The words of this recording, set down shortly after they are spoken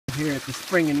Here at the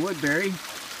spring in Woodbury,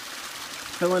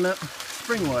 filling up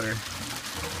spring water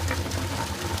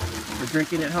for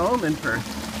drinking at home and for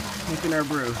making our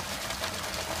brew.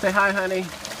 Say hi, honey.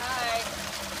 Hi.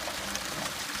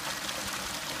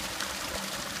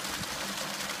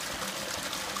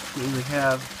 Here we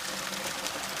have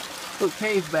a little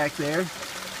cave back there,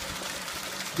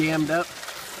 dammed up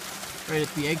right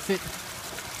at the exit.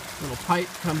 Little pipe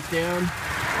comes down,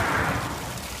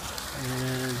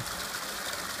 and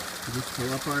we just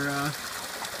fill up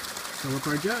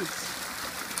our jugs.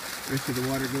 The rest of the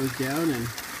water goes down and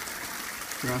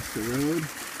across the road.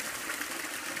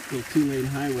 Little 2-lane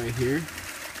highway here.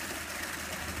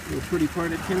 Little pretty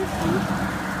part of Tennessee.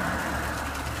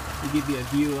 I'll give you a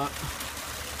view up.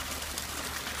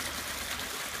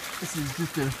 This is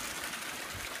just a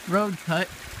road cut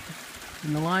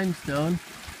in the limestone.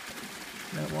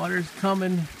 That water's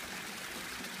coming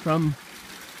from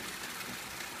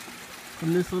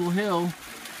this little hill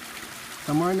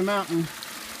somewhere in the mountain.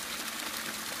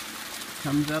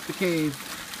 Comes out the cave.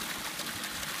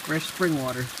 Fresh spring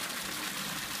water.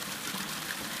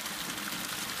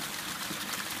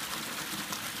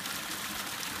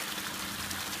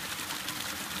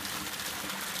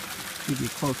 Give you a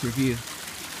closer view.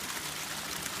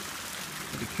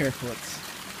 Be careful, it's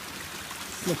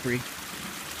slippery.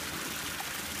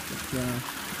 It's a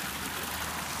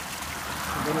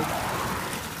little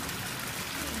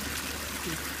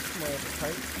too small of a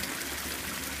pipe.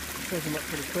 Fills them up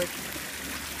pretty quick.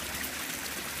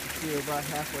 We're about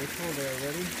halfway full there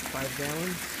already. 5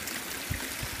 gallons.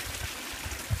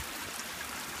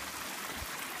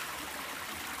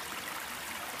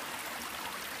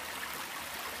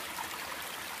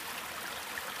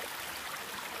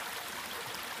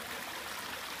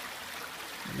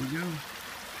 There we go.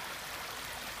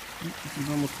 This is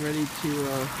almost ready to,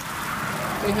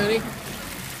 hey honey,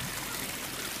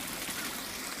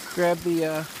 grab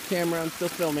the camera. I'm still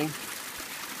filming.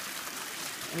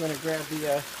 I'm going to grab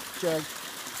the jug.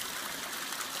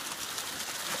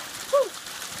 Woo!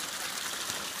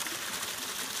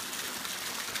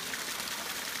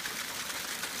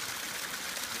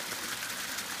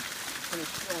 Finish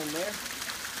filling there.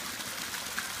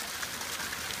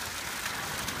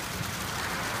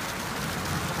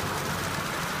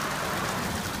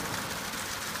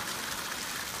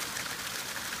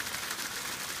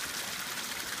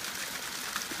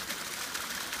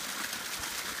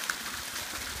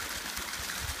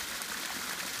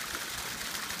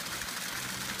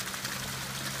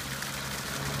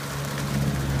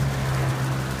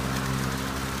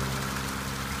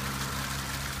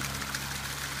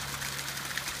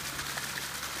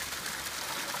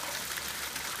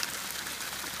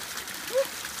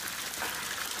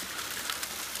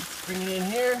 Bring it in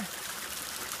here,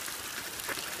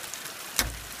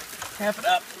 half it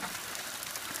up,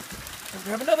 and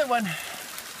grab another one.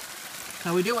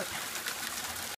 How we do it.